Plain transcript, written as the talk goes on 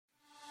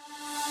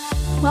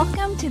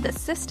Welcome to the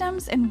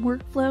Systems and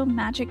Workflow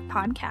Magic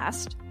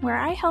podcast, where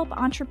I help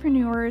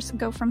entrepreneurs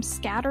go from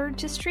scattered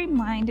to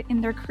streamlined in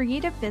their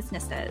creative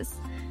businesses.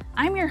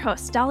 I'm your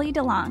host, Dolly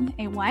DeLong,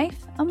 a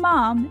wife, a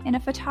mom, and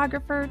a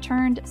photographer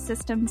turned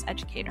systems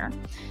educator.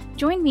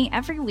 Join me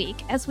every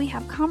week as we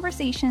have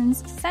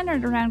conversations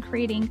centered around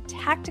creating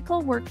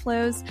tactical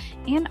workflows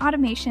and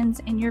automations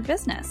in your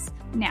business.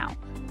 Now,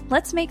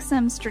 let's make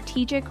some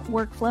strategic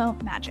workflow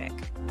magic.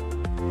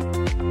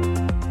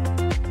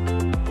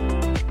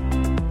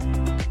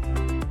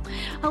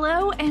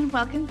 Hello, and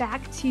welcome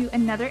back to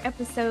another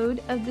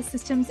episode of the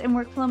Systems and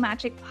Workflow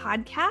Magic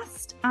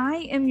podcast.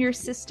 I am your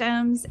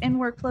Systems and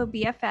Workflow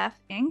BFF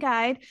and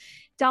guide,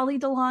 Dolly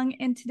DeLong,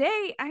 and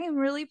today I am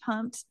really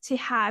pumped to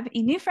have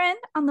a new friend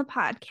on the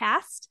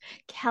podcast,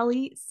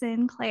 Kelly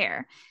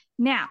Sinclair.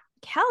 Now,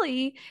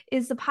 Kelly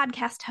is the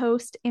podcast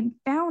host and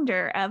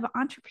founder of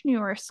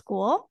Entrepreneur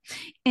School,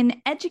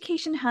 an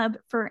education hub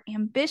for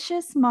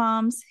ambitious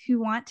moms who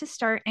want to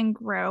start and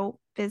grow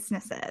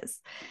businesses.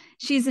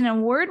 She's an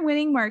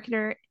award-winning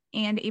marketer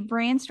and a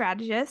brand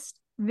strategist,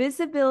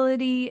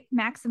 visibility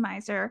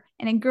maximizer,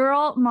 and a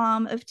girl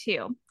mom of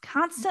two,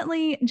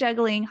 constantly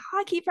juggling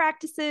hockey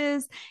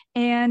practices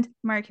and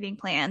marketing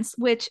plans,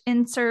 which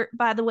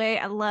by the way,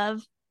 I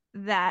love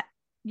that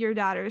your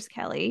daughters,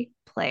 Kelly,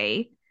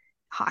 play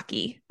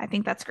hockey. I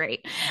think that's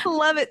great.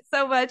 Love it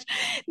so much.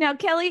 Now,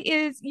 Kelly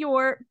is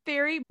your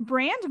fairy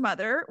brand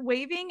mother,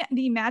 waving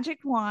the magic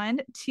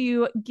wand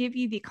to give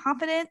you the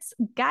confidence,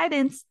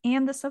 guidance,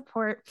 and the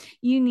support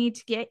you need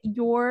to get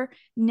your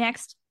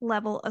next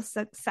level of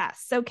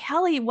success. So,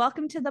 Kelly,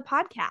 welcome to the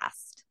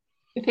podcast.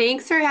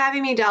 Thanks for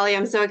having me, Dolly.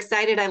 I'm so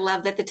excited. I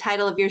love that the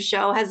title of your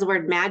show has the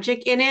word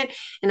magic in it,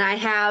 and I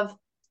have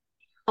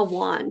a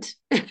wand.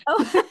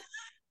 Oh.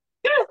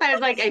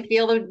 I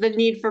feel the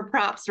need for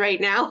props right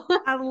now.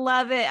 I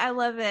love it. I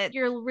love it.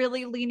 You're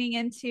really leaning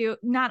into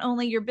not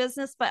only your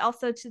business, but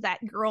also to that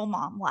girl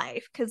mom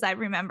life. Cause I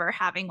remember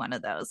having one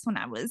of those when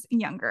I was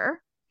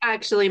younger.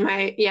 Actually,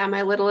 my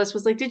littlest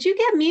was like, "Did you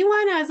get me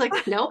one?" I was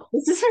like, "Nope,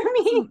 this is for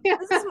me.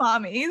 This is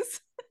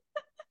mommy's."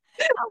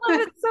 I love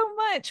it so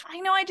much.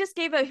 I know I just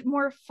gave a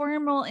more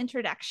formal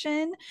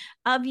introduction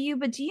of you,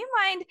 but do you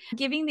mind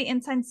giving the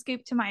inside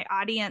scoop to my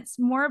audience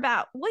more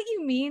about what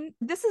you mean?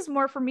 This is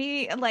more for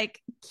me, like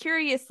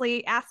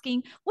curiously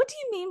asking, what do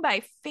you mean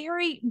by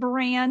fairy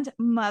brand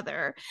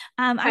mother?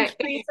 I'm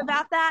curious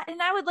about that.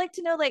 And I would like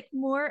to know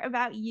more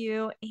about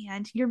you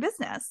and your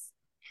business.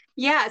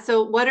 Yeah.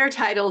 So what are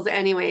titles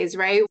anyways,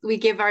 right? We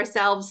give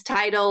ourselves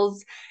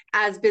titles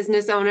as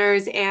business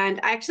owners. And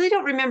I actually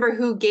don't remember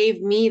who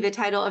gave me the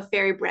title of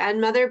fairy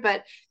brand mother,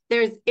 but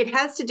it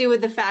has to do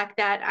with the fact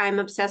that I'm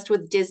obsessed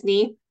with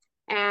Disney.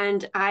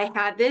 And I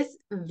had this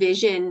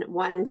vision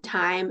one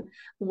time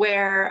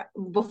where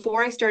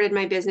before I started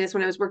my business,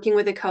 when I was working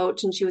with a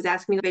coach and she was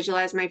asking me to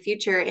visualize my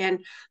future,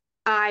 and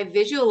I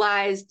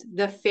visualized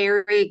the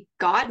fairy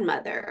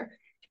godmother.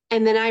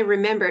 And then I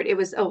remembered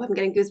I'm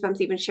getting goosebumps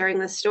even sharing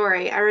this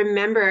story. I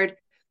remembered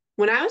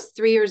when I was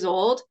 3 years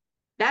old,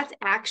 that's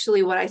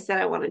actually what I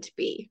said I wanted to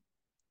be.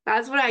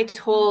 That's what I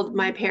told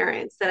my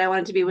parents that I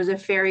wanted to be, was a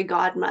fairy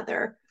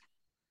godmother.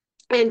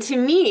 And to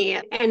me,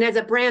 and as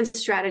a brand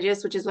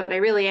strategist, which is what I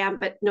really am,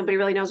 but nobody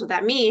really knows what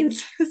that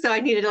means. So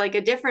I needed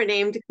a different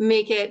name to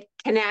make it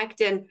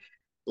connect, and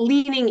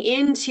leaning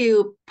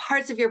into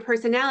parts of your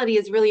personality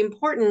is really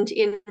important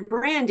in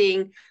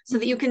branding so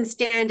that you can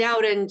stand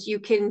out and you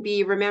can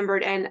be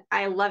remembered. And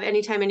I love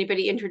anytime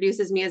anybody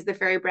introduces me as the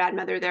fairy brand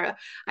mother there,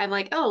 I'm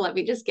like, oh, let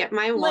me just get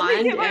my wand.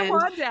 Let me get my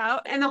wand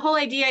out. And the whole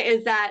idea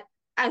is that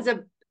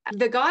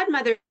the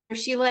godmother,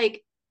 she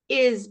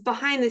is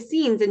behind the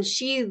scenes and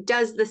she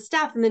does the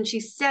stuff, and then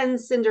she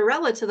sends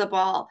Cinderella to the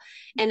ball.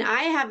 And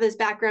I have this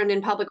background in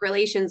public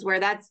relations where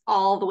that's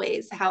all the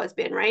ways how it's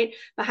been, right?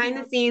 Behind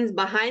the scenes,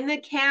 behind the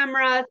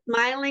camera,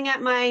 smiling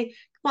at my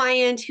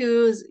client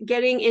who's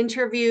getting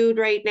interviewed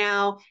right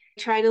now,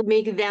 trying to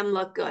make them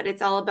look good.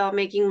 It's all about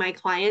making my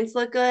clients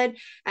look good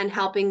and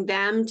helping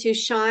them to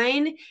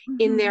shine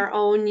in their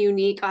own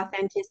unique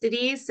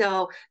authenticity.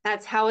 So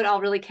that's how it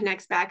all really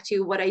connects back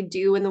to what I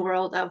do in the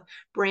world of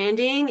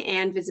branding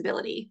and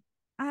visibility.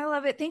 I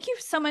love it. Thank you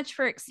so much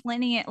for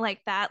explaining it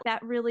like that.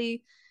 That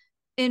really,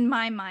 in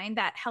my mind,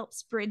 that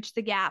helps bridge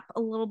the gap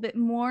a little bit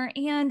more.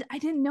 And I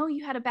didn't know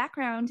you had a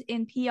background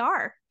in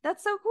PR.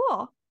 That's so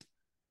cool.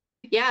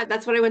 Yeah,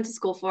 that's what I went to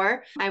school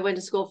for. I went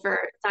to school for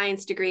a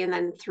science degree, and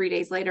then 3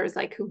 days later, it's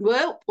like,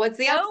 whoa, what's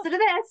the opposite of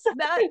this?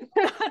 Not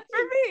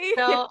for me.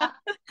 So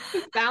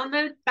found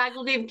the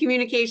faculty of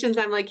communications.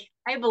 I'm like,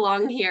 I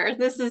belong here.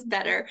 This is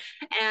better.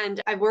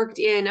 And I worked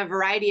in a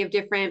variety of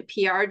different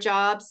PR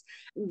jobs.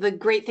 The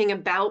great thing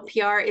about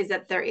PR is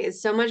that there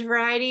is so much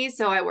variety.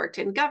 So I worked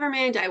in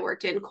government, I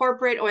worked in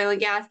corporate, oil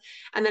and gas,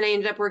 and then I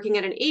ended up working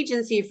at an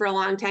agency for a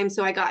long time.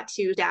 So I got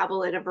to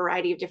dabble in a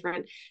variety of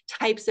different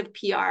types of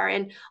PR.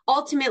 And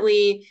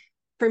ultimately,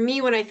 for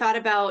me, when I thought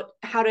about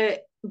how to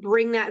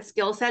bring that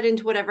skill set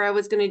into whatever I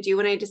was going to do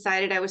when I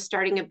decided I was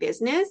starting a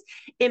business,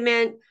 it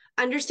meant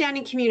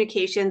understanding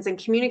communications.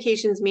 And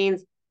communications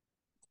means,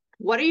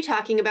 what are you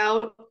talking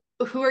about?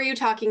 who are you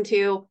talking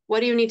to? What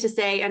do you need to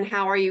say? And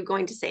how are you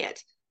going to say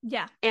it?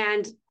 Yeah.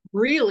 And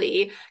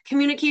really,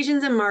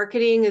 communications and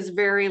marketing is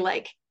very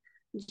like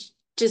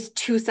just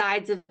two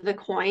sides of the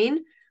coin,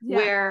 Yeah.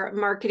 where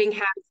marketing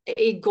has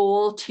a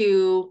goal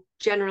to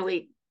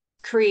generally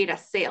create a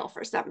sale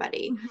for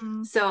somebody.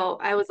 Hmm. So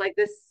I was like,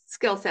 this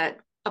skill set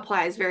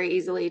applies very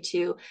easily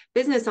to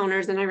business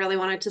owners. And I really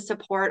wanted to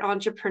support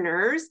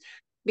entrepreneurs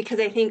because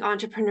I think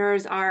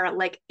entrepreneurs are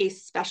like a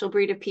special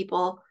breed of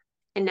people.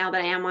 And now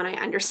that I am one, I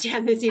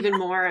understand this even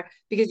more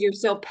because you're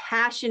so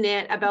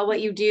passionate about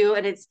what you do,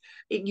 and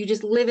you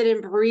just live it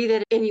and breathe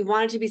it, and you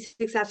want it to be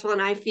successful.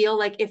 And I feel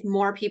like if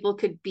more people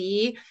could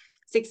be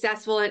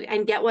successful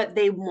and get what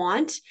they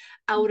want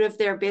out of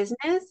their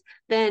business,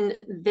 then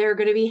they're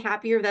going to be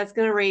happier. That's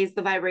going to raise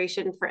the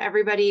vibration for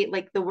everybody.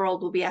 Like the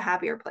world will be a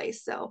happier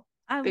place. So,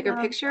 I bigger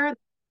love picture,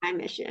 my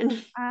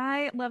mission.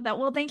 I love that.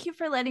 Well, thank you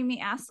for letting me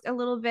ask a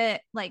little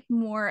bit like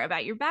more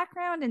about your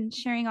background and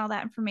sharing all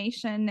that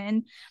information.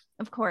 And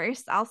of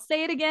course, I'll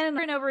say it again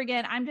and over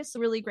again. I'm just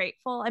really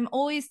grateful. I'm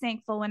always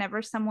thankful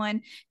whenever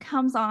someone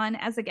comes on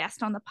as a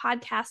guest on the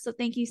podcast. So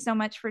thank you so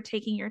much for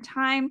taking your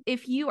time.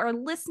 If you are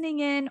listening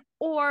in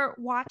or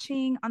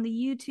watching on the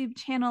YouTube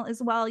channel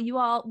as well, you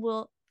all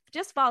will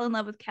just fall in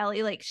love with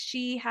Kelly. Like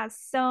she has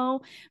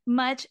so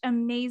much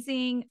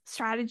amazing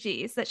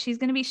strategies that she's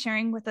going to be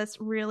sharing with us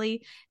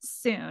really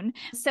soon.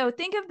 So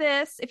think of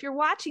this, if you're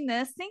watching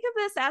this, think of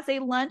this as a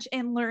lunch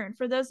and learn.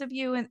 For those of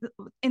you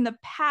in the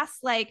past,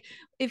 like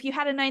if you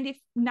had a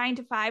 9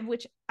 to 5,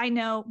 which I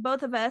know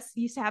both of us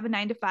used to have a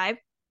 9 to 5,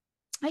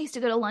 I used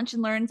to go to lunch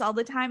and learns all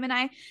the time, and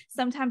I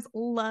sometimes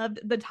loved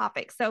the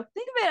topic. So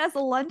think of it as a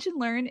lunch and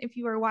learn if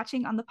you are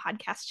watching on the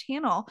podcast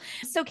channel.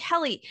 So,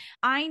 Kelly,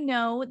 I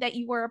know that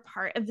you were a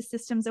part of the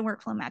Systems and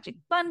Workflow Magic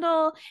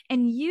Bundle,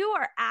 and you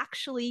are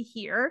actually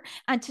here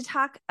to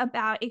talk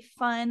about a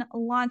fun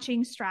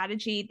launching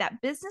strategy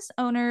that business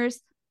owners,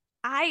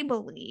 I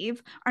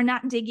believe, are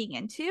not digging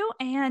into.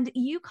 And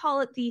you call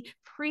it the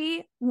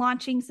pre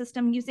launching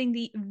system using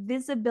the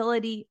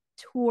visibility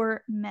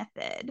tour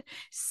method.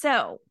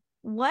 So,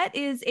 what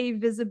is a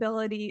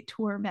visibility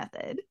tour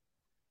method?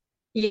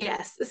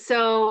 Yes.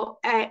 So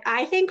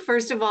I think,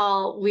 first of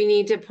all, we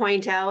need to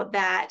point out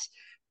that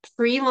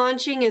pre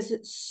launching is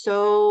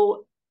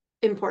so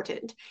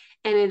important.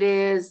 And it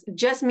is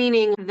just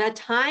meaning the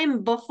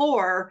time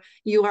before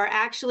you are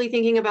actually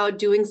thinking about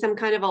doing some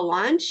kind of a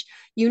launch,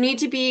 you need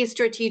to be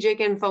strategic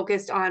and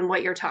focused on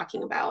what you're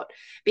talking about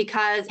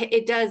because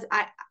it does.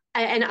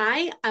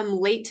 I am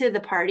late to the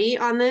party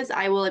on this,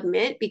 I will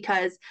admit,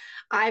 because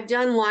I've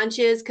done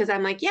launches because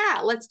I'm like, yeah,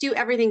 let's do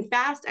everything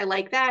fast. I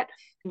like that.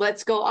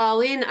 Let's go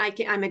all in.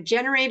 I'm a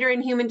generator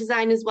in human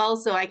design as well,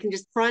 so I can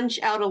just crunch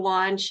out a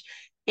launch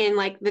in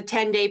like the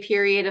 10-day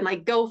period and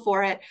like go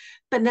for it.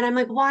 But then I'm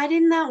like, why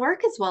didn't that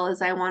work as well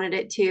as I wanted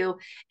it to?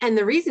 And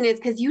the reason is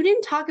because you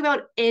didn't talk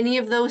about any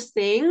of those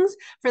things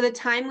for the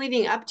time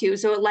leading up to.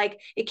 So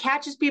it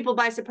catches people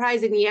by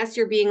surprise. And yes,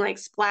 you're being like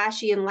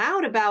splashy and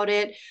loud about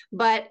it.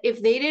 But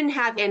if they didn't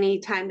have any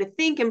time to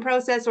think and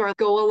process or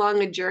go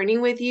along a journey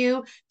with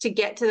you to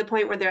get to the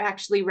point where they're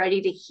actually ready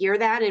to hear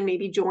that and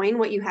maybe join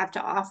what you have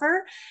to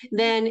offer,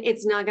 then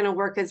it's not going to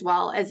work as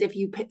well as if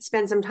you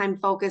spend some time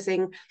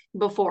focusing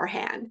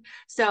beforehand.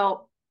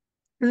 So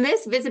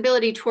this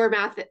visibility tour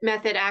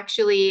method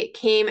actually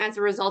came as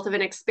a result of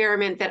an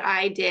experiment that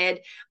I did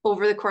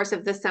over the course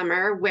of the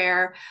summer,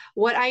 where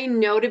what I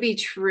know to be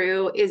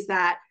true is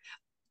that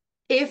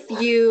if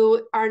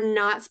you are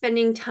not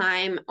spending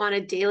time on a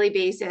daily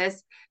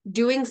basis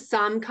doing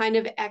some kind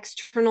of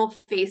external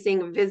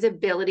facing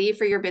visibility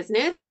for your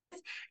business,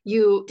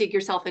 you dig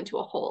yourself into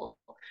a hole.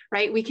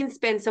 Right? We can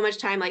spend so much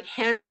time like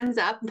hands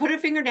up, put a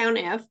finger down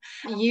if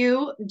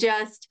you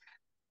just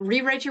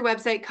rewrite your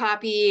website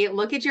copy,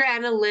 look at your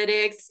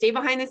analytics, stay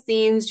behind the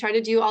scenes, try to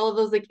do all of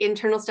those like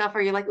internal stuff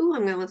where you're like, ooh,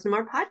 I'm going to listen to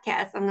more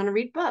podcasts. I'm going to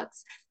read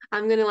books.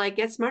 I'm going to like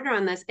get smarter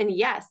on this. And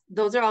yes,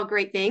 those are all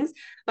great things.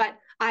 But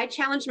I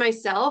challenged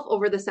myself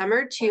over the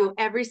summer to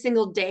every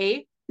single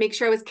day make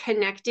sure I was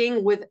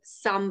connecting with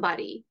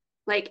somebody,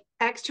 like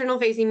external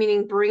facing,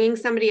 meaning bringing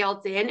somebody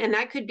else in. And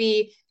that could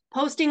be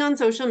posting on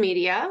social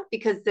media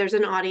because there's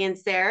an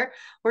audience there,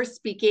 or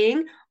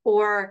speaking,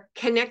 or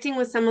connecting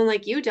with someone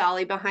like you,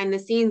 Dolly, behind the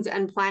scenes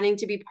and planning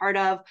to be part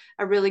of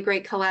a really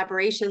great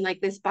collaboration like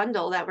this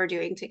bundle that we're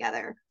doing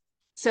together.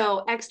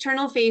 So,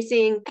 external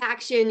facing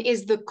action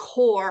is the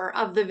core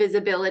of the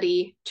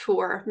visibility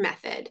tour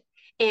method.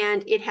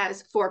 And it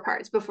has 4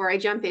 parts. Before I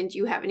jump in, do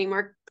you have any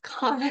more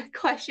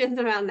questions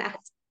around that?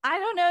 I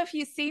don't know if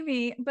you see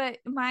me, but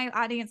my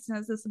audience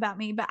knows this about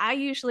me. But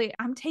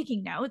I'm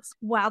taking notes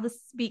while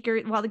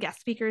the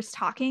guest speaker is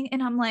talking,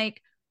 and I'm like,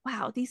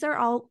 wow, these are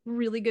all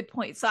really good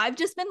points. So I've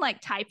just been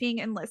like typing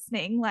and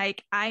listening,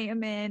 like I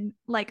am in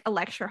like a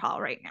lecture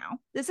hall right now.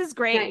 This is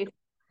great. Nice.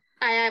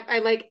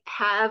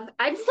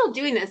 I'm still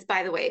doing this,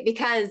 by the way,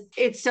 because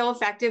it's so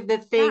effective. The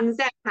Yeah. things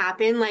that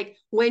happen, like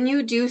when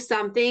you do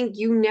something,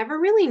 you never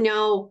really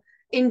know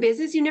in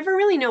business, you never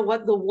really know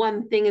what the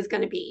one thing is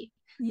going to be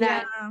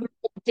Yeah. that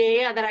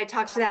day that I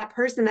talked to that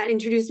person that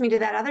introduced me to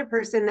that other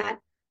person that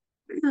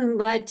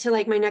led to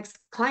like my next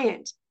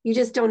client. You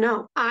just don't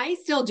know. I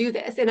still do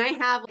this. And I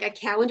have like a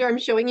calendar I'm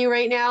showing you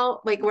right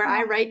now, like where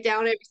I write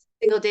down every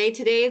single day.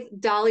 Today's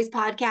Dolly's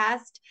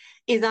podcast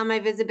is on my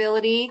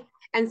visibility.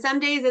 And some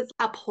days it's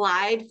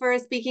applied for a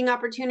speaking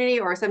opportunity,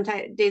 or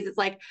sometimes days it's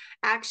like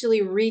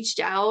actually reached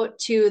out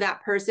to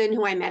that person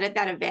who I met at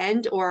that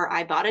event, or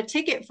I bought a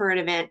ticket for an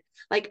event.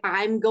 Like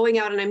I'm going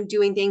out and I'm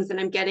doing things and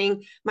I'm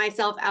getting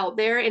myself out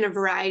there in a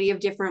variety of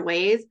different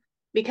ways,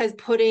 because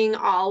putting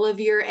all of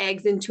your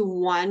eggs into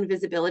one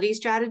visibility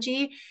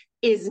strategy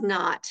is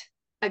not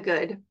a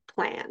good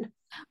plan.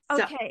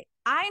 So, Okay,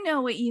 I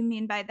know what you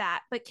mean by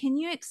that, but can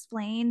you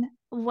explain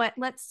what,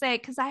 let's say,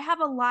 because I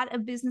have a lot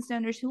of business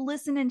owners who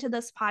listen into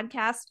this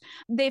podcast,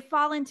 they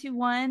fall into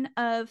one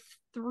of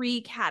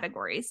three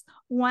categories.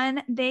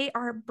 One, they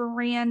are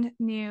brand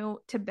new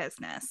to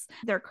business.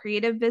 They're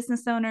creative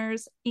business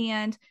owners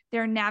and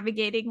they're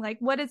navigating like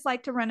what it's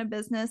like to run a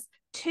business.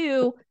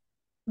 Two,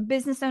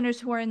 business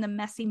owners who are in the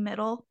messy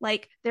middle,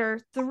 like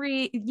they're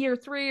year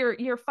three or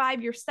year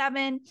five, year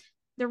seven,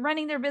 they're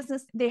running their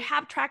business, they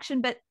have traction,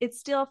 but it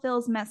still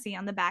feels messy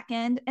on the back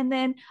end. And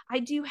then I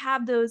do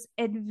have those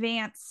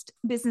advanced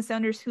business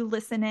owners who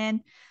listen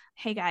in.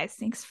 Hey guys,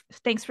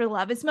 thanks for the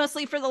love. It's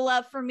mostly for the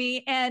love for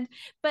me.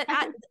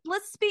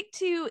 Let's speak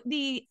to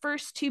the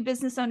first two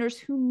business owners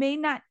who may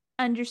not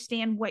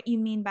understand what you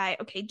mean by,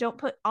 okay, don't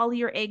put all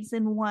your eggs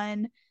in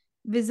one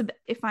visible,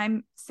 if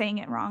I'm saying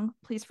it wrong,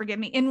 please forgive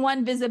me, in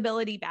one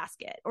visibility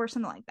basket or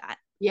something like that.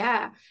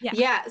 yeah. Yeah.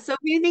 Yeah. So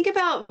when you think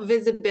about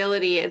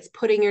visibility, it's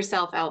putting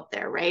yourself out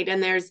there, right?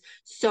 And there's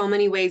so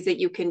many ways that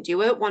you can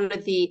do it. One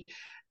of the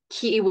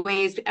key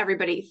ways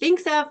everybody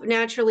thinks of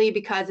naturally,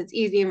 because it's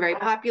easy and very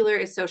popular,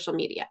 is social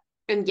media.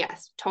 And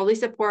yes, totally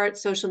support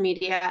social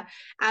media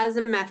as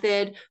a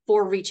method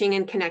for reaching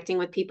and connecting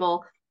with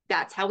people.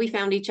 That's how we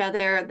found each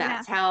other.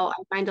 That's how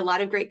I find a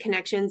lot of great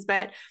connections.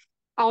 But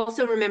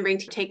also remembering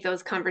to take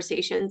those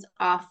conversations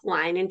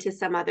offline into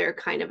some other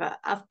kind of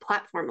a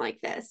platform like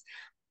this.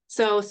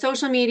 So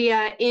social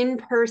media,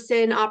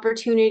 in-person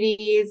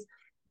opportunities,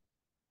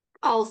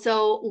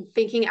 also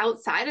thinking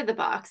outside of the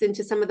box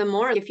into some of the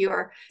more, if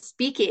you're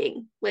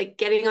speaking, like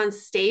getting on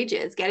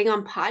stages, getting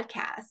on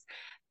podcasts,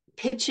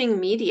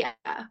 pitching media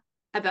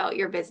about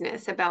your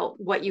business, about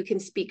what you can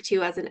speak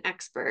to as an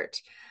expert,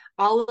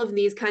 all of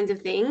these kinds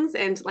of things,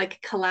 and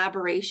like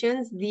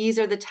collaborations. These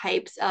are the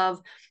types of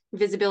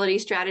visibility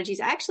strategies.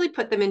 I actually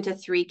put them into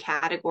three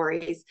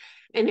categories,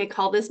 and I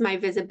call this my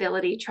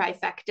visibility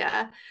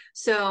trifecta.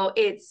 So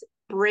it's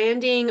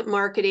branding,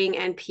 marketing,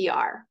 and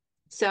PR.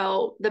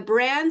 So the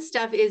brand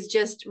stuff is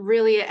just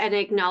really an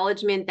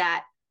acknowledgement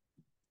that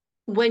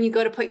when you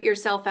go to put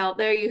yourself out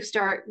there, you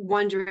start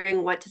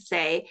wondering what to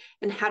say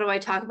and how do I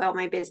talk about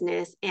my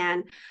business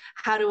and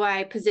how do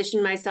I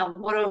position myself?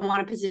 What do I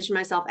want to position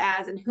myself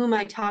as, and who am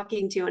I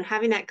talking to? And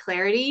having that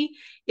clarity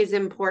is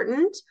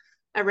important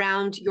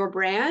around your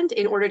brand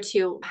in order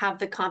to have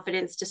the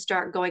confidence to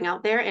start going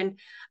out there. And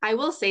I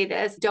will say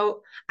this, I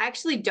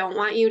actually don't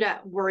want you to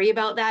worry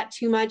about that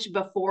too much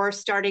before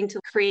starting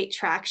to create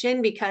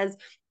traction, because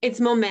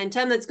it's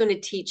momentum that's going to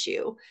teach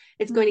you.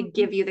 It's going to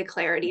give you the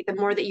clarity. The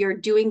more that you're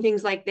doing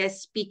things like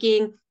this,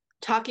 speaking,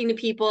 talking to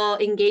people,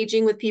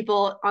 engaging with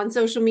people on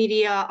social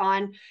media,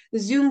 on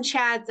Zoom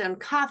chats, on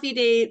coffee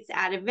dates,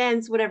 at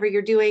events, whatever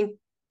you're doing,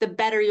 the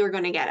better you're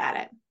going to get at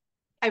it.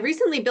 I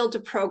recently built a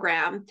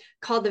program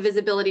called the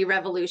Visibility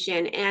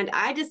Revolution, and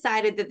I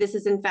decided that this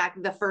is in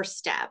fact the first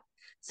step.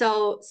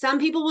 So some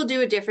people will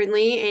do it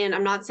differently, and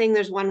I'm not saying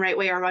there's one right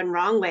way or one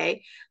wrong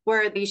way,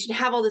 where you should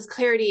have all this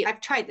clarity.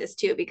 I've tried this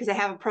too, because I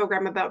have a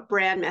program about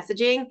brand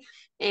messaging,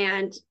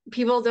 and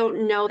people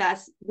don't know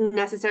that's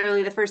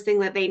necessarily the first thing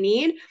that they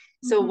need.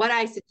 So what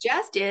I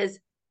suggest is,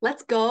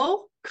 let's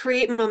go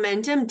create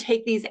momentum,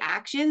 take these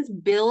actions,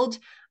 build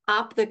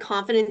up the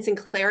confidence and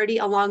clarity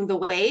along the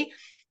way,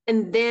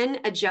 and then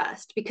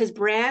adjust, because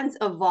brands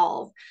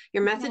evolve.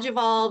 Your message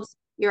evolves,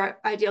 your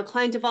ideal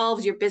client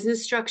evolves, your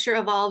business structure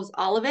evolves,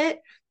 all of it.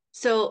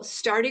 So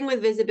starting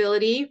with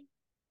visibility,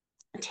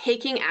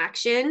 taking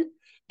action,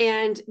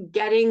 and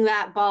getting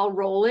that ball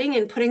rolling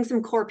and putting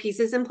some core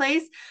pieces in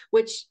place,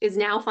 which is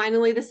now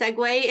finally the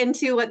segue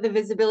into what the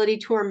visibility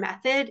tour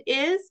method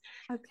is.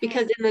 Okay.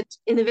 Because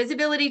in the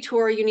visibility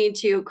tour, you need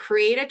to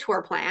create a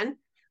tour plan,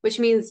 which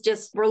means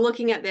just we're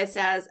looking at this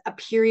as a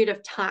period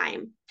of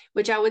time,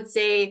 which I would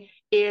say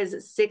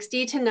is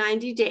 60 to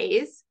 90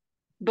 days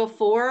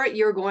before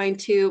you're going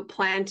to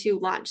plan to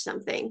launch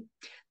something.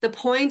 The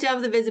point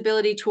of the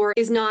visibility tour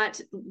is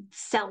not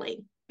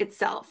selling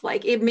itself.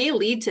 Like it may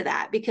lead to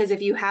that, because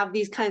if you have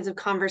these kinds of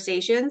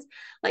conversations,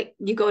 like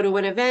you go to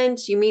an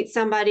event, you meet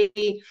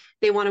somebody,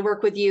 they want to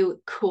work with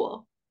you,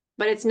 cool.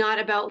 But it's not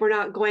about, we're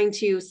not going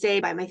to say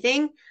buy my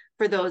thing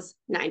for those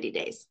 90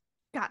 days.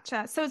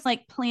 Gotcha. So it's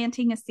like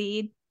planting a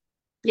seed.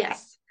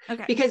 Yes.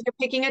 Okay. Because you're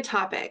picking a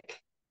topic,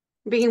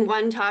 being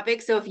one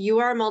topic. So if you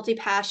are a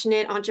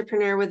multi-passionate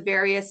entrepreneur with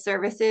various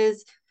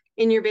services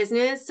in your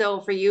business,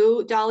 so for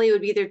you, Dolly, it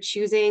would be either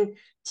choosing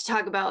to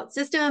talk about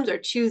systems or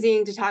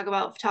choosing to talk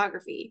about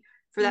photography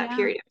for that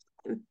period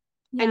of time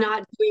and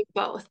not doing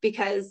both,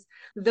 because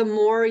the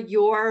more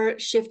you're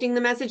shifting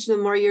the message, the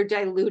more you're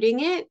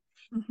diluting it.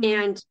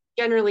 And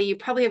generally you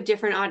probably have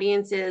different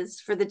audiences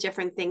for the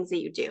different things that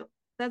you do.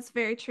 That's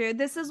very true.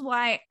 This is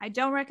why I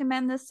don't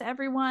recommend this to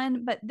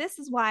everyone, but this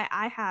is why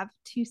I have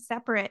 2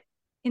 separate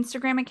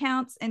Instagram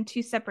accounts and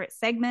 2 separate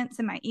segments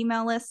in my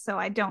email list, so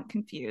I don't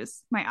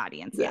confuse my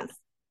audiences.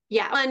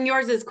 Yeah. And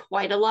yours is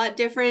quite a lot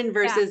different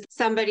versus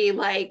somebody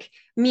like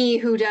me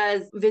who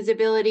does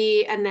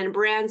visibility and then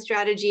brand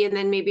strategy and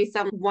then maybe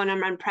some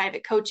one-on-one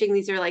private coaching.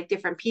 These are like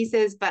different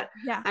pieces, but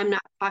I'm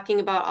not talking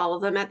about all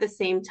of them at the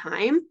same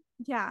time.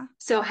 Yeah.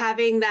 So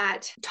having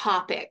that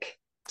topic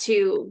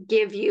to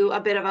give you a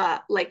bit of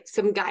a, like,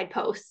 some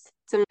guideposts,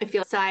 some, I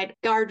feel, side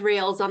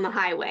guardrails on the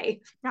highway.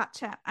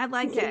 Gotcha. I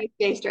like so it. You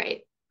stay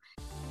straight.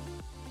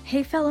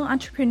 Hey, fellow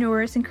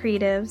entrepreneurs and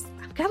creatives,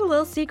 I've got a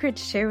little secret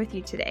to share with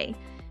you today.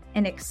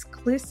 An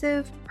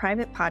exclusive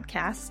private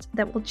podcast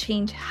that will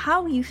change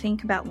how you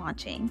think about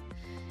launching.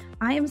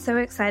 I am so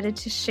excited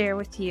to share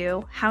with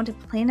you how to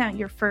plan out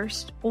your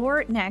first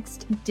or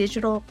next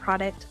digital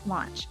product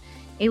launch.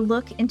 A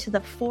look into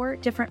the 4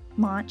 different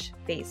launch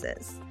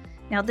phases.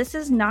 Now, this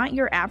is not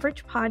your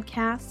average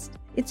podcast.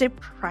 It's a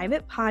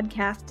private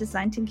podcast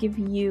designed to give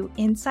you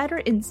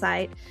insider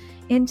insight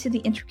into the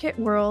intricate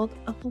world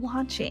of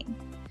launching.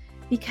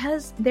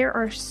 Because there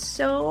are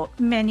so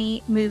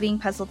many moving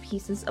puzzle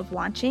pieces of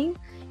launching,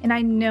 and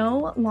I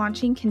know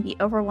launching can be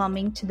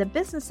overwhelming to the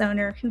business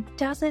owner who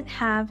doesn't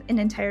have an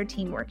entire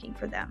team working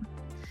for them.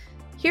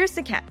 Here's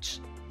the catch.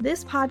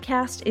 This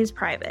podcast is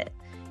private.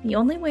 The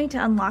only way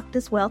to unlock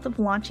this wealth of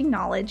launching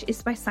knowledge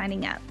is by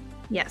signing up.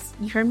 Yes,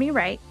 you heard me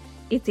right.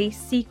 It's a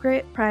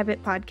secret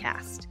private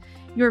podcast.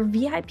 Your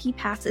VIP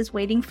pass is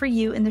waiting for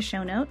you in the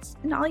show notes,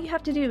 and all you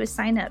have to do is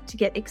sign up to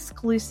get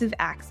exclusive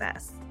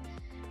access.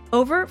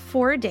 Over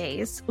 4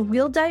 days,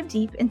 we'll dive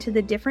deep into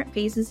the different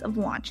phases of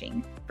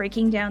launching,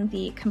 breaking down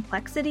the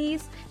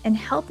complexities and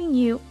helping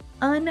you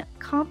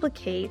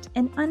uncomplicate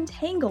and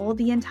untangle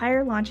the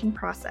entire launching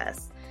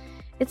process.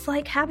 It's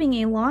like having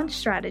a launch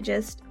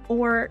strategist,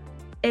 or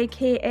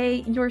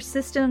AKA your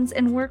systems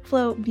and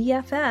workflow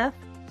BFF,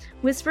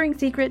 whispering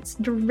secrets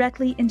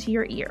directly into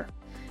your ear.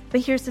 But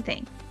here's the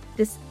thing.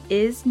 This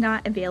is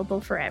not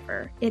available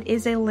forever. It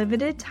is a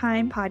limited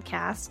time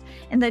podcast,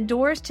 and the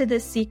doors to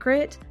this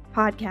secret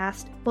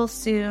podcast will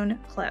soon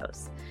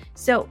close.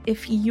 So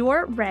if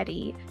you're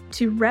ready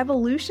to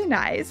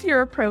revolutionize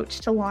your approach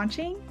to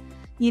launching,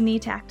 you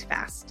need to act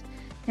fast.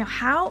 Now,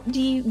 how do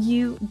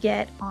you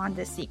get on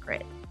The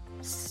Secret?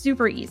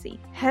 Super easy.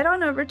 Head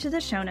on over to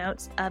the show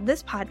notes of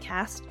this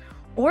podcast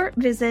or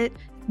visit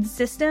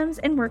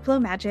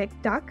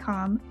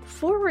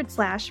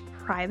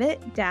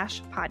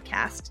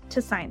systemsandworkflowmagic.com/private-podcast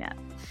to sign up.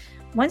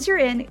 Once you're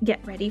in, get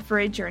ready for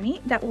a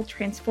journey that will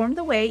transform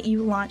the way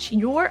you launch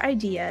your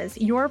ideas,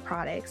 your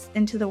products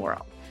into the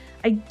world.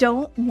 I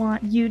don't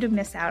want you to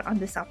miss out on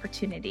this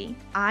opportunity.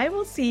 I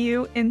will see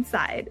you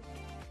inside.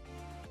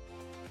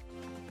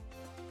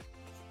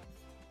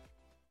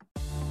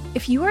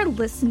 If you are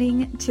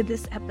listening to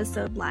this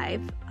episode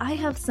live, I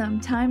have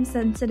some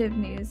time-sensitive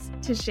news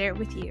to share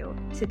with you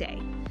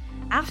today.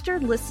 After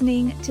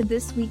listening to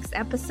this week's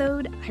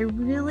episode, I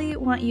really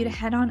want you to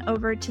head on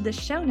over to the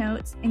show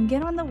notes and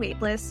get on the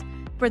waitlist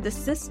for the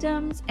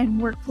Systems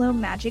and Workflow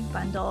Magic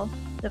Bundle,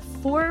 the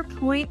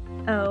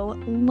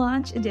 4.0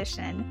 Launch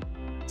Edition,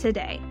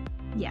 today.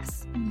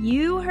 Yes,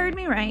 you heard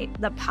me right.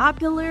 The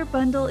popular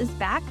bundle is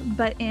back,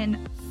 but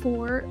in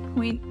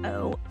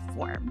 4.0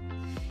 form.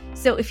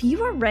 So if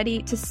you are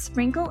ready to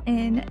sprinkle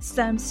in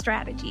some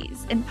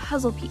strategies and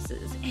puzzle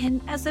pieces and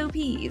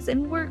SOPs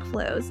and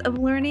workflows of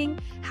learning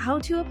how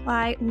to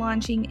apply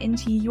launching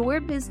into your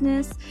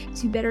business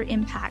to better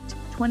impact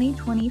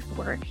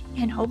 2024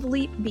 and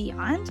hopefully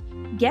beyond,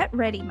 get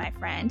ready, my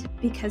friend,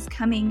 because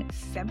coming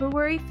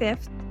February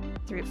 5th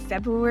through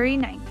February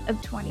 9th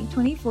of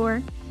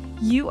 2024,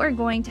 you are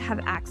going to have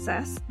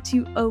access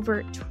to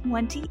over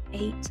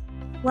 28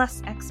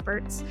 plus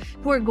experts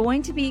who are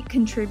going to be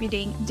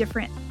contributing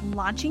different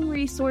launching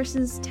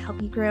resources to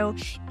help you grow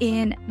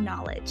in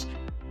knowledge,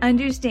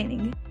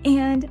 understanding,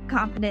 and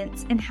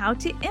confidence in how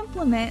to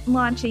implement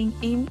launching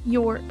in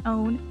your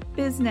own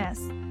business.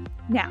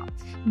 Now,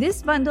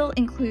 this bundle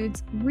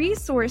includes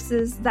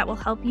resources that will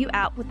help you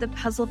out with the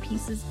puzzle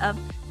pieces of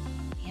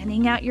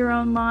planning out your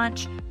own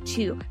launch,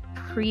 to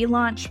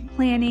pre-launch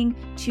planning,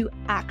 to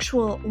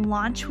actual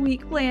launch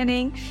week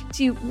planning,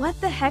 to what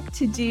the heck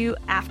to do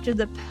after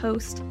the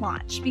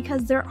post-launch,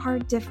 because there are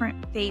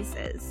different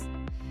phases.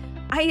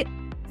 I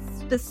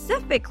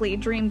specifically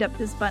dreamed up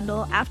this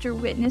bundle after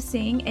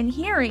witnessing and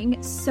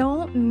hearing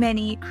so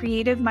many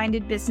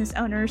creative-minded business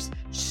owners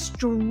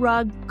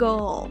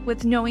struggle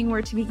with knowing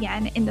where to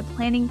begin in the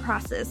planning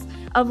process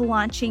of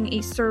launching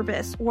a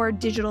service or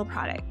digital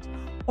product.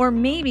 Or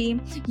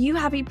maybe you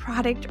have a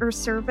product or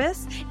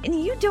service and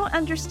you don't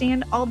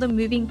understand all the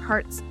moving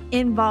parts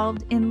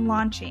involved in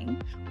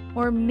launching.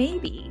 Or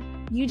maybe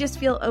you just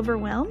feel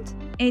overwhelmed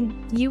and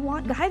you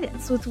want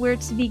guidance with where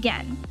to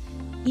begin.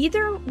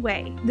 Either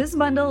way, this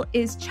bundle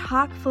is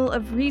chock full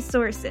of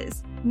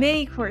resources,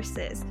 mini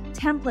courses,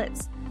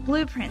 templates,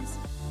 blueprints,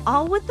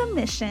 all with the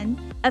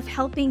mission of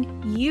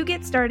helping you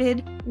get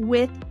started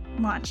with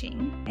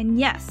launching. And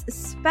yes,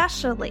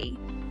 especially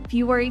if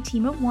you are a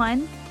team of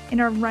one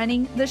and are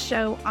running the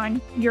show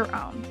on your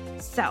own.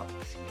 So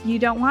you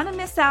don't want to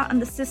miss out on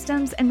the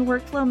Systems and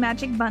Workflow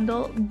Magic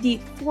Bundle, the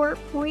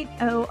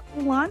 4.0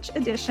 launch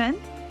edition.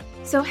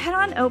 So head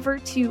on over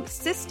to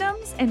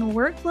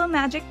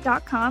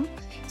systemsandworkflowmagic.com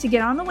to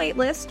get on the wait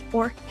list,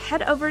 or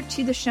head over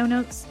to the show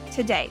notes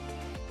today.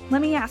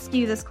 Let me ask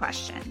you this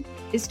question.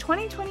 Is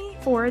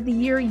 2024 the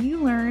year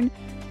you learn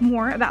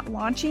more about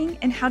launching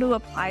and how to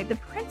apply the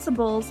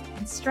principles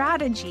and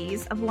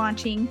strategies of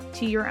launching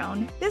to your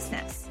own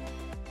business?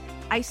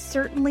 I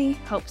certainly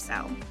hope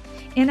so.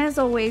 And as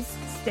always,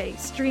 stay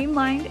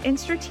streamlined and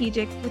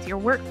strategic with your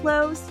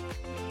workflows,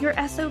 your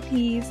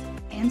SOPs,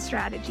 and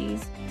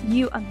strategies.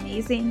 You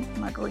amazing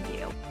muggle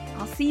you.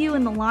 I'll see you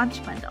in the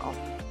launch bundle.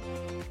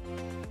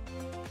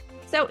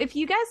 So if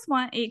you guys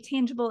want a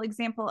tangible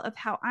example of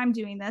how I'm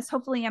doing this,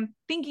 hopefully I'm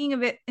thinking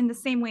of it in the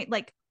same way,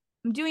 like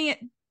I'm doing it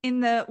in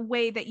the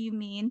way that you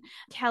mean,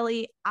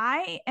 Kelly.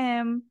 I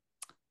am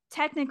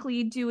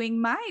technically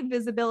doing my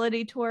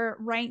visibility tour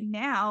right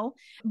now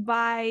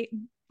by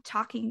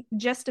talking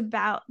just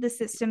about the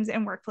systems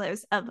and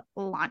workflows of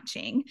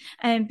launching,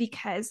 and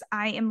because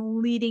I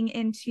am leading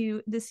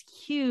into this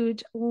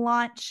huge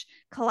launch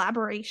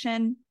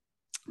collaboration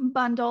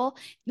bundle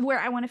where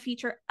I want to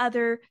feature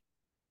other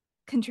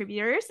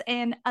contributors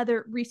and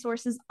other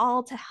resources,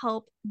 all to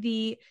help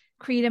the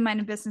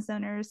creative-minded business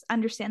owners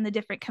understand the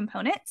different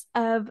components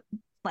of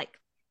like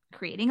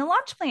creating a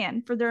launch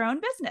plan for their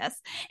own business.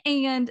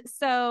 And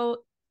so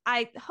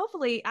I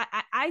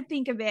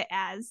think of it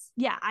as,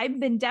 yeah, I've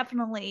been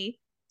definitely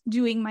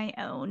doing my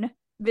own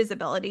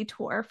visibility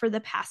tour for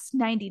the past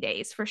 90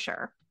 days for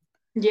sure.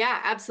 Yeah,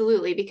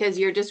 absolutely. Because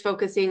you're just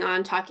focusing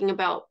on talking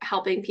about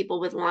helping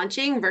people with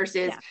launching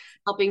versus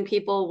helping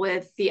people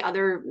with the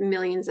other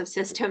millions of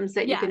systems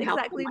that you can help.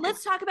 Exactly.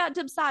 Let's talk about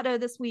Dubsado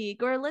this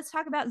week, or let's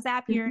talk about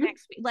Zapier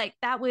next week. Like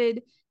that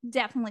would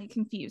definitely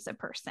confuse a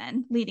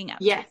person leading up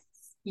to.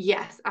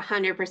 Yes,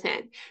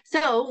 100%.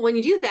 So when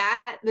you do that,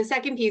 the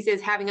second piece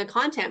is having a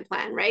content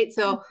plan, right?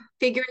 So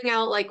figuring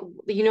out like,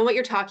 you know what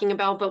you're talking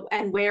about,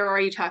 and where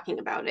are you talking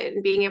about it,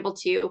 and being able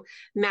to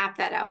map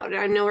that out. And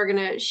I know we're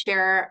going to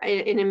share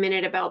in a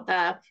minute about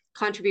the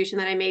contribution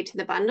that I made to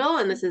the bundle.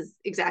 And this is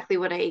exactly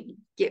what I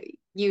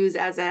use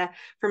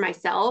for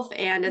myself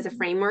and as a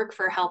framework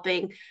for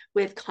helping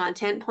with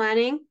content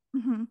planning.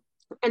 And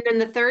then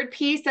the third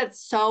piece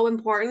that's so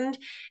important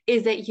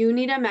is that you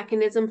need a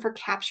mechanism for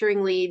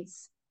capturing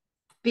leads,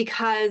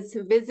 because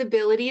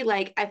visibility,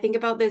 like I think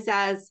about this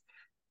as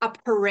a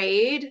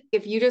parade.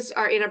 If you just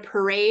are in a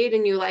parade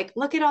and you like,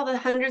 look at all the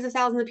hundreds of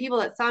thousands of people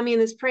that saw me in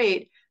this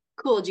parade.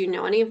 Cool. Do you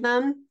know any of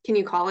them? Can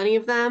you call any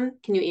of them?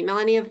 Can you email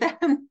any of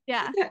them?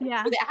 Yeah.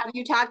 How do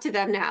you talk to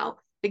them now?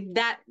 Like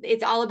that,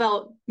 it's all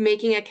about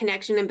making a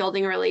connection and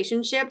building a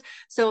relationship.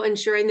 So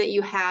ensuring that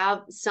you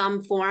have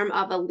some form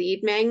of a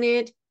lead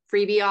magnet,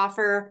 freebie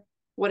offer,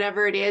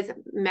 whatever it is,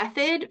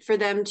 method for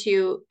them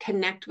to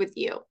connect with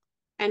you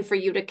and for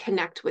you to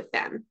connect with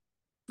them,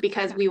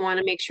 because we want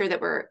to make sure that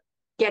we're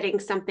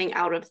getting something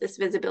out of this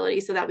visibility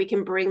so that we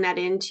can bring that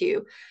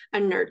into a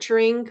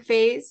nurturing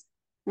phase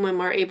when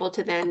we're able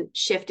to then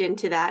shift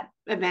into that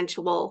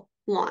eventual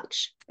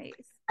launch.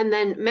 And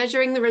then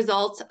measuring the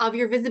results of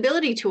your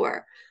visibility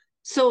tour.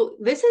 So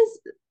this is,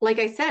 like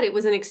I said, it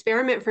was an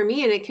experiment for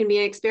me, and it can be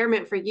an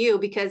experiment for you,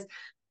 because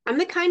I'm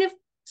the kind of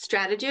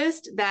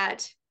strategist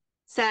that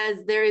says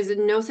there is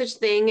no such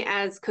thing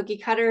as cookie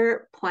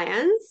cutter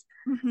plans.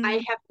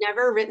 I have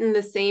never written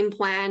the same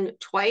plan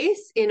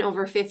twice in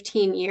over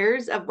 15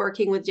 years of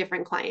working with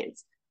different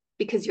clients,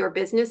 because your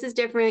business is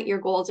different, your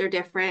goals are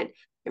different,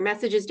 your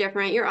message is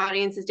different, your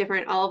audience is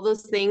different. All of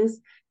those things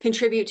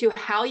contribute to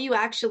how you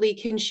actually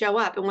can show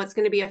up and what's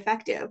going to be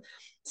effective.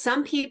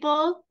 Some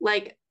people,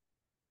 like,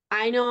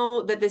 I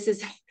know that this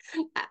is,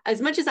 as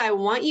much as I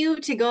want you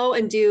to go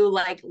and do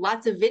like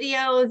lots of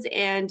videos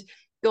and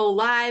go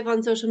live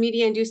on social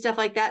media and do stuff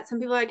like that, some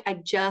people are like,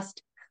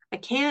 I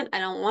can't, I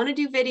don't want to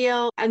do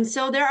video. And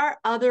so there are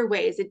other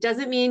ways. It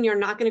doesn't mean you're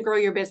not going to grow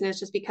your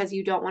business just because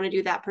you don't want to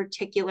do that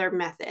particular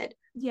method.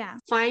 Yeah.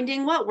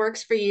 Finding what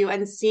works for you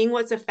and seeing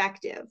what's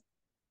effective.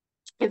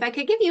 If I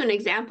could give you an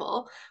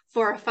example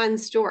for a fun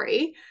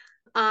story,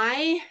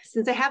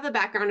 since I have a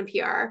background in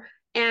PR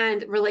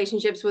and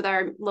relationships with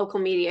our local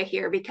media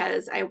here,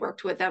 because I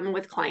worked with them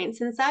with clients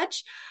and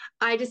such,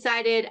 I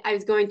decided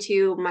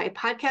my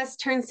podcast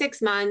turned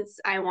 6 months.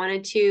 I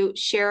wanted to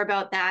share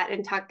about that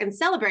and talk and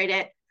celebrate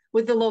it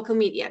with the local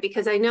media,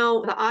 because I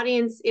know the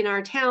audience in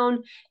our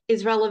town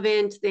is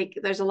relevant.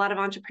 There's a lot of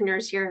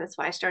entrepreneurs here. That's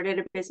why I started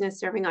a business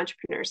serving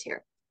entrepreneurs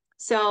here.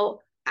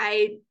 So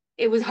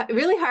it was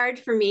really hard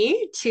for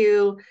me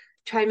to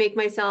try and make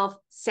myself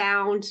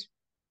sound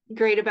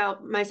great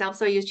about myself.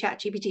 So I used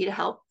ChatGPT to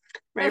help.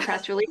 write a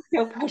press release.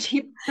 So pro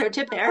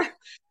tip there.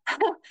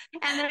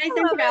 And then I I sent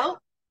love it it. out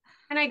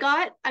and I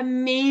got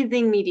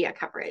amazing media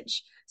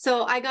coverage.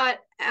 So I got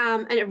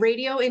a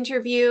radio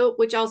interview,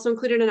 which also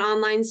included an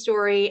online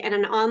story and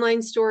an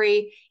online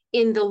story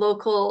in the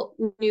local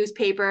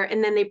newspaper.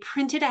 And then they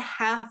printed a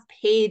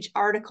half-page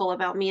article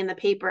about me in the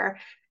paper.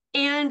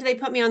 And they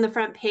put me on the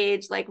front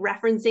page, like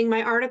referencing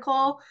my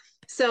article.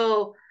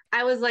 So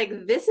I was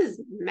like, this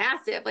is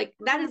massive. Like,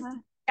 that is Yeah.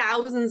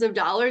 thousands of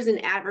dollars in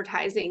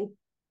advertising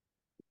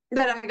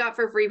that I got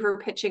for free for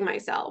pitching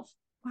myself.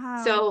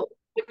 Wow. So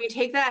if you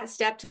take that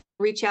step to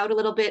reach out a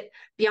little bit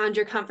beyond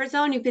your comfort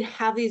zone, you can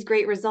have these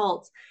great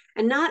results.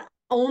 And not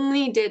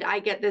only did I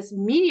get this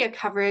media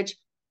coverage,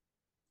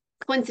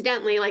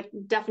 coincidentally, like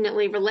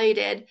definitely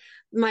related,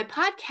 my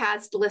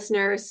podcast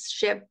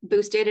listenership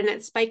boosted and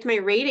it spiked my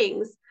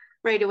ratings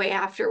right away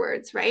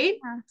afterwards, right?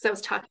 Yeah. So I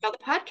was talking about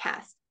the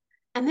podcast.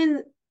 And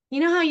then you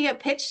know how you get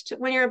pitched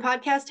when you're a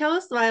podcast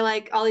host by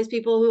like all these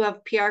people who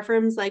have PR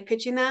firms like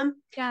pitching them?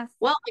 Yes.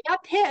 Well, I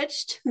got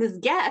pitched this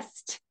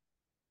guest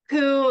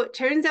who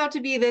turns out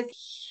to be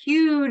this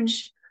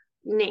huge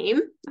name.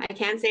 I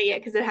can't say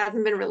yet because it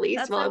hasn't been released.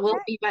 That's Well, it will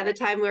okay. be by the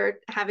time we're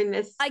having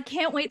this. I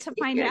can't wait to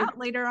find out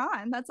later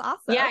on. That's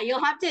awesome. Yeah,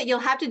 you'll have to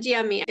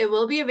DM me. It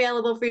will be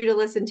available for you to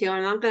listen to.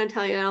 I'm not going to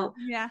tell you now.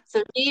 Yeah.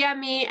 So DM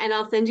me and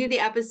I'll send you the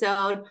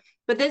episode.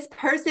 But this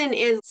person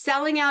is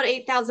selling out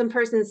 8,000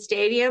 person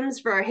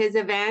stadiums for his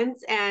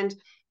events and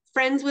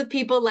friends with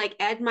people like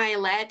Ed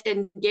Milet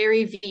and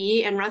Gary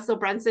Vee and Russell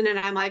Brunson. And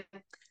I'm like,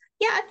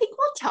 yeah, I think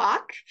we'll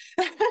talk.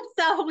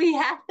 So we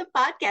had the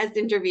podcast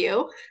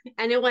interview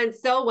and it went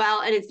so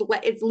well and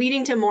it's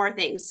leading to more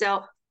things.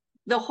 So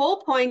the whole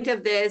point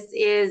of this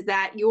is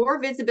that your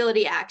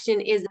visibility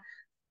action is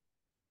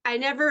I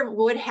never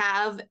would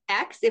have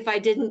X if I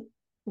didn't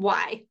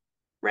Y,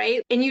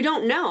 right? And you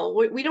don't know.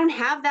 We don't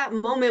have that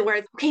moment where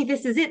it's, okay,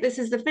 this is it. This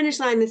is the finish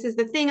line. This is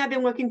the thing I've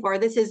been looking for.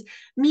 This is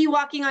me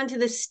walking onto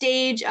the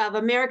stage of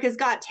America's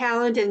Got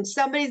Talent and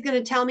somebody's going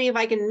to tell me if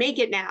I can make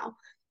it now.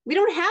 We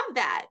don't have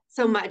that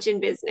so much in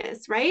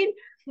business, right?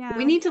 We Yeah.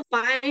 need to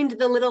find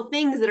the little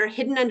things that are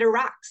hidden under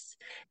rocks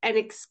and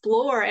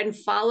explore and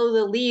follow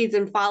the leads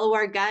and follow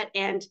our gut.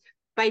 And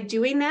by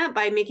doing that,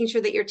 by making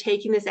sure that you're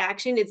taking this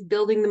action, it's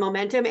building the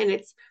momentum and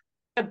it's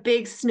a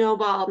big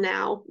snowball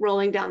now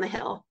rolling down the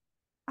hill.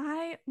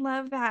 I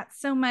love that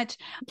so much.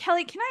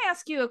 Kelly, can I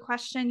ask you a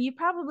question? You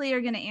probably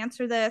are going to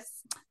answer this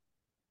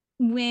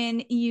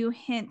when you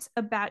hint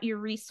about your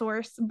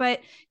resource,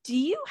 but do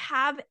you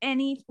have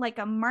any like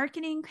a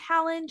marketing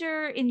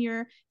calendar in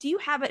your, do you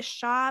have a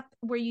shop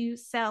where you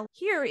sell,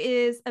 here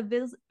is a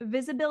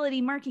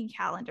visibility marketing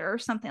calendar or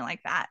something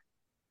like that?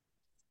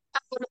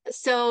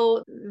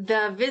 So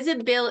the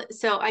visibility,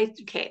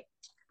 okay,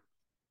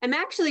 I'm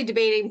actually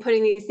debating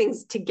putting these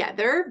things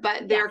together,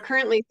 but Yes. they're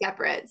currently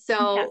separate.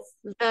 So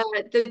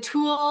Yes. the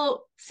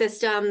tool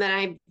system that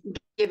I'm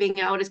giving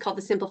out is called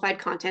the Simplified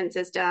Content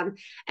System,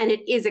 and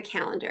it is a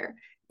calendar.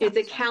 It's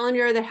a Gotcha.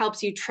 calendar that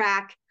helps you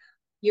track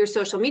your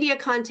social media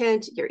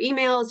content, your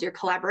emails, your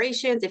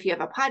collaborations. If you have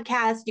a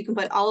podcast, you can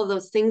put all of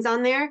those things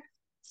on there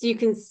so you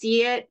can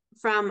see it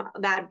from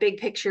that big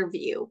picture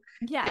view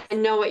Yes.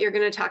 and know what you're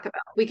going to talk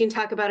about. We can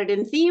talk about it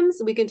in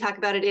themes, we can talk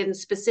about it in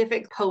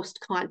specific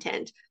post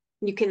content.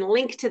 You can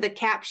link to the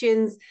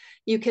captions,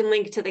 you can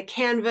link to the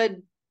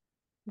Canva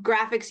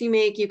graphics you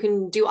make, you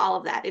can do all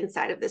of that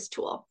inside of this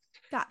tool.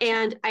 Gotcha.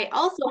 And I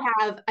also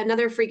have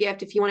another free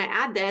gift if you want to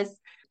add this.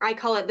 I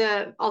call it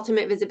the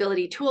Ultimate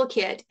Visibility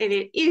Toolkit. And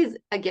it is,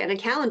 again, a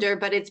calendar,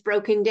 but it's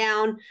broken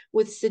down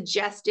with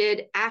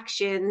suggested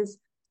actions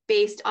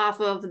based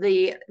off of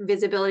the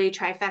visibility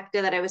trifecta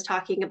that I was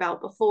talking about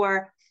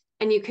before.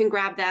 And you can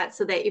grab that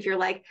so that if you're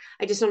like,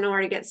 I just don't know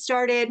where to get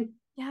started,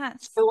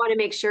 Yes. I want to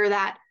make sure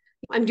that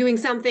I'm doing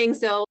something.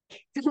 So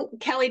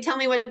Kelly, tell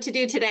me what to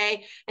do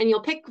today. And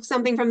you'll pick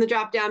something from the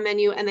drop down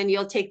menu and then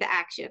you'll take the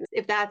action.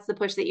 If that's the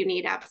push that you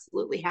need,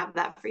 absolutely have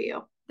that for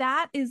you.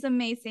 That is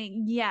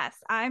amazing. Yes,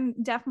 I'm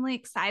definitely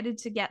excited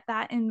to get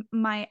that in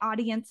my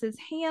audience's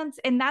hands.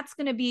 And that's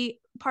going to be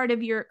part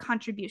of your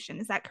contribution.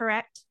 Is that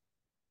correct?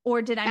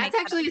 Or did I make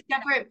That's actually a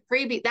separate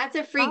freebie. That's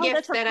a free Oh, gift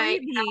that's a that I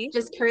have freebie.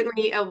 just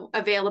currently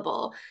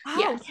available. Oh,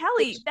 Yes.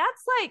 Kelly,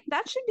 that's like,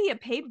 that should be a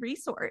paid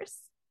resource.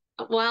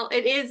 Well,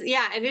 it is.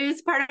 Yeah. And it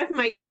is part of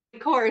my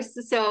course.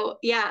 So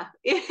yeah.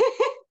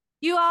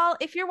 You all,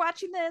 if you're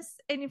watching this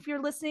and if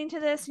you're listening to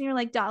this and you're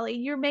like, Dolly,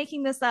 you're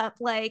making this up,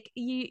 like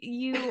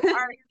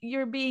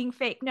you're being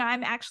fake. No,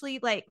 I'm actually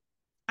like,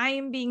 I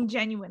am being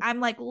genuine. I'm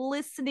like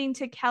listening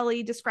to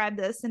Kelly describe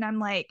this and I'm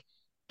like,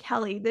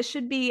 Kelly, this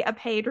should be a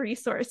paid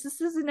resource.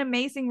 This is an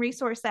amazing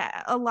resource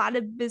that a lot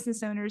of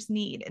business owners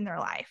need in their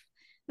life.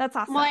 That's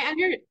awesome. Well,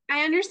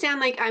 I understand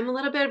like I'm a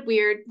little bit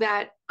weird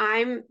that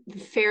I'm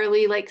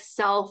fairly like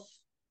self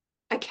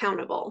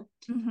accountable.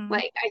 Mm-hmm.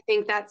 Like I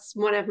think that's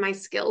one of my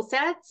skill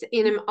sets.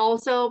 And I'm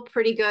also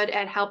pretty good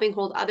at helping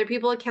hold other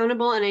people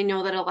accountable. And I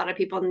know that a lot of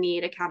people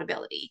need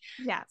accountability.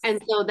 Yes.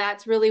 And so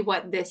that's really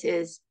what this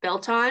is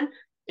built on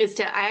is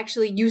to I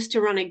actually used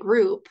to run a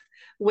group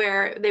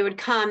where they would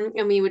come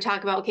and we would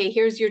talk about, okay,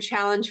 here's your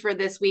challenge for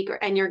this week,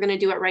 and you're going to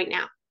do it right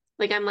now.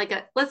 Like I'm like,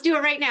 let's do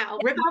it right now.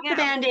 Rip off the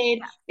Band-Aid.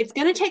 Yeah. It's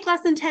going to take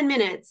less than 10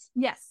 minutes.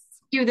 Yes.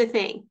 Do the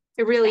thing.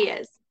 It really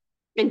is.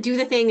 And do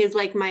the thing is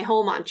like my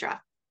whole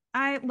mantra.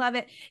 I love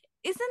it.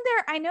 Isn't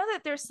there, I know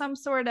that there's some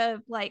sort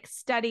of like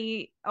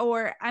study,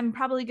 or I'm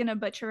probably going to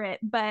butcher it,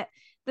 but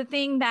the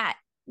thing that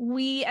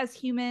we as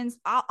humans,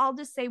 I'll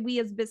just say we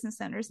as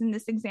business owners in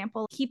this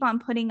example, keep on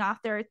putting off.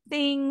 There are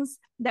things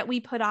that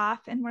we put off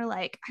and we're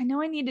like, I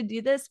know I need to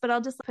do this, but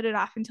I'll just put it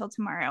off until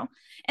tomorrow.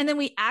 And then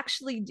we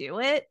actually do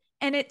it.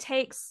 And it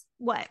takes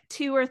what,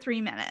 2 or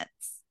 3 minutes?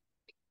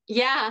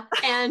 Yeah.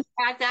 And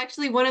that's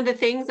actually one of the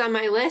things on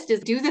my list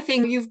is do the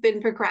thing you've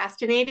been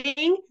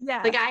procrastinating.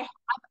 Yeah. Like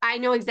I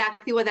know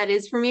exactly what that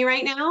is for me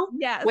right now.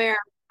 Yes. Where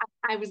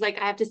I was like,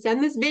 I have to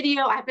send this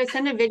video. I have to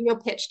send a video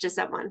pitch to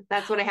someone.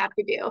 That's what I have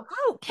to do.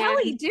 Oh,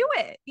 Kelly, do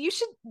it. You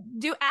should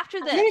do after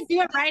this. I'm going to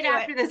do it right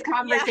after this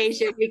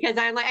conversation because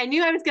I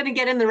knew I was going to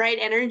get in the right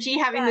energy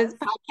having this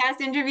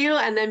podcast interview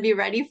and then be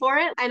ready for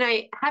it. And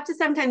I have to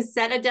sometimes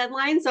set a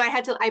deadline. So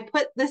I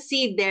put the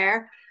seed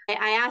there.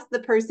 I asked the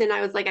person,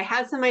 I was like, I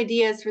have some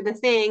ideas for the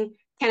thing.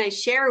 Can I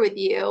share with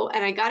you?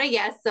 And I got a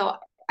yes. So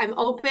I'm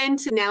open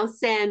to now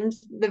send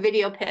the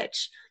video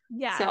pitch.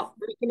 Yeah. So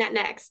we're looking at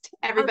next.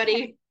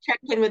 Everybody check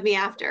in with me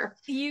after.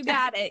 You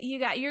got it.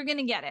 You're going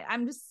to get it.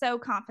 I'm just so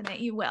confident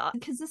you will,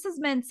 because this has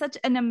been such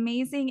an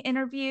amazing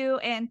interview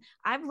and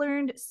I've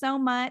learned so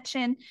much.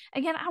 And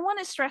again, I want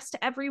to stress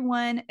to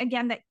everyone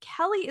again that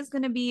Kelly is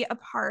going to be a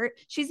part.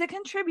 She's a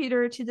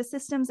contributor to the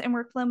Systems and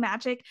Workflow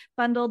Magic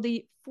bundle,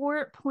 the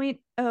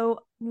 4.0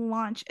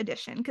 launch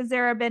edition, because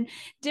there have been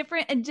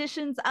different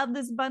editions of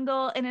this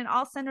bundle and it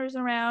all centers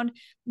around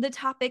the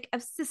topic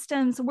of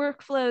systems,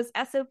 workflows,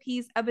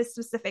 SOPs of a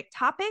specific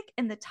topic.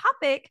 And the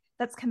topic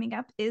that's coming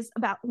up is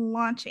about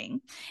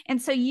launching.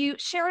 And so you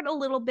shared a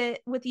little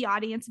bit with the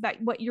audience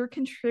about what you're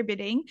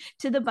contributing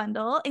to the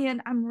bundle.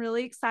 And I'm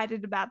really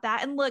excited about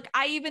that. And look,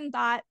 I even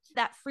thought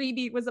that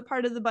freebie was a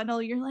part of the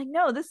bundle. You're like,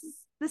 no, this is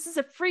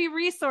a free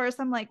resource.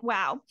 I'm like,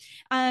 wow.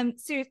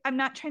 Seriously, I'm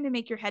not trying to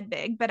make your head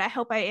big, but I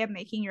hope I am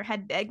making your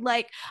head big.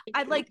 Like,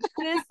 I like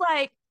this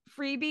like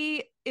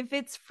freebie. If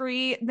it's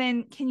free,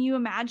 then can you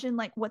imagine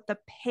like what the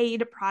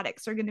paid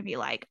products are going to be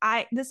like?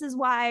 This is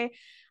why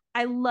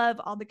I love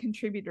all the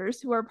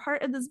contributors who are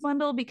part of this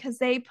bundle, because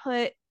they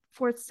put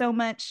forth so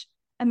much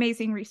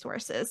amazing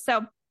resources.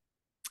 So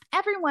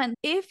everyone,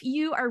 if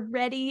you are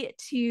ready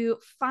to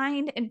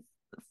find and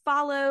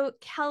follow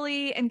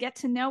Kelly and get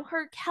to know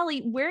her, Kelly,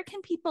 where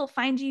can people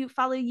find you,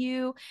 follow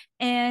you,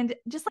 and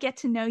just get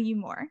to know you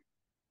more?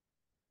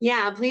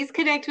 Yeah, please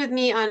connect with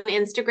me on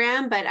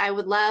Instagram, but I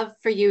would love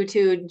for you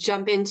to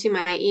jump into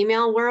my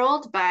email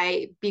world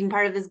by being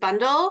part of this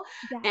bundle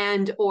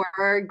and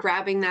or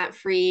grabbing that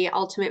free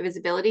Ultimate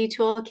Visibility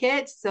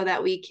Toolkit so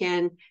that we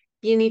can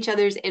be in each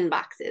other's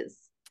inboxes.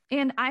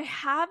 And I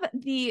have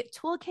the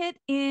toolkit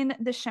in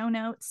the show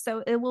notes.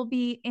 So it will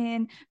be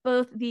in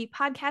both the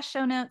podcast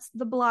show notes,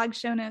 the blog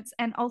show notes,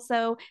 and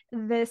also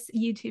this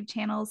YouTube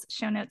channel's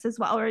show notes as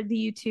well, or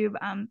the YouTube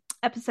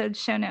episode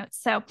show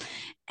notes. So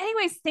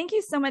anyways, thank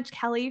you so much,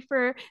 Kelly,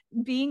 for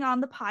being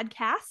on the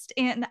podcast.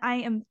 And I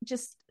am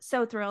just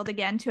so thrilled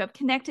again to have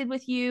connected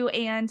with you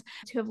and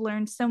to have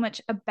learned so much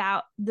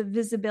about the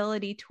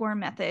visibility tour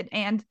method.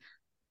 And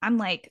I'm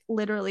like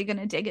literally going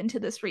to dig into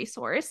this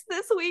resource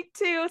this week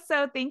too.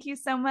 So thank you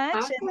so much.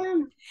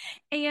 Awesome.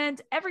 And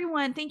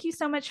everyone, thank you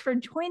so much for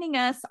joining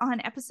us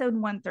on episode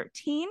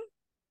 113.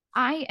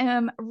 I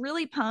am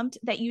really pumped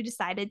that you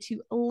decided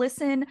to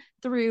listen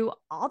through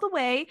all the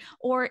way,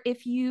 or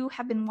if you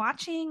have been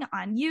watching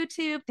on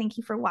YouTube, thank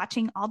you for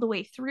watching all the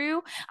way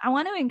through. I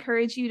want to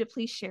encourage you to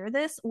please share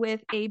this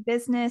with a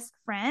business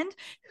friend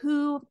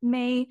who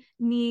may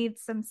need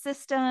some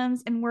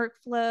systems and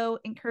workflow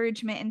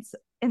encouragement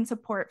and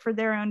support for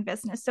their own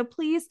business. So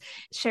please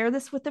share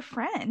this with a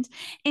friend.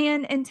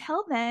 And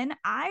until then,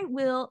 I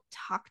will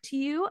talk to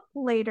you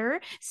later.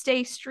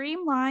 Stay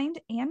streamlined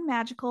and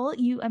magical,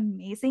 you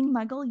amazing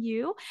muggle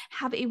you.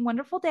 Have a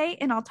wonderful day,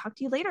 and I'll talk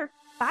to you later.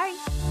 Bye.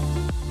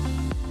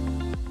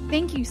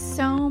 Thank you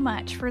so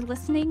much for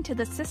listening to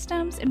the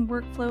Systems and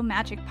Workflow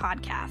Magic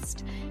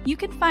podcast. You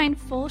can find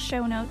full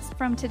show notes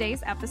from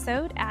today's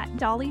episode at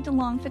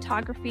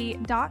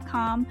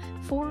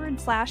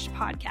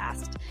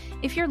dollydelongphotography.com/podcast.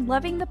 If you're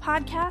loving the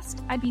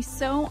podcast, I'd be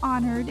so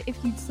honored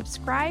if you'd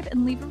subscribe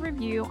and leave a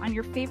review on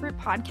your favorite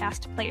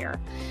podcast player.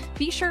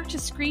 Be sure to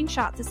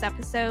screenshot this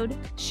episode,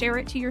 share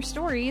it to your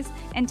stories,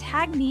 and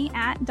tag me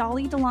at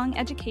Dolly DeLong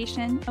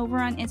Education over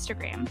on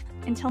Instagram.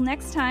 Until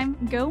next time,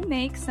 go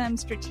make some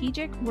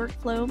strategic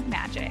workflow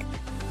magic.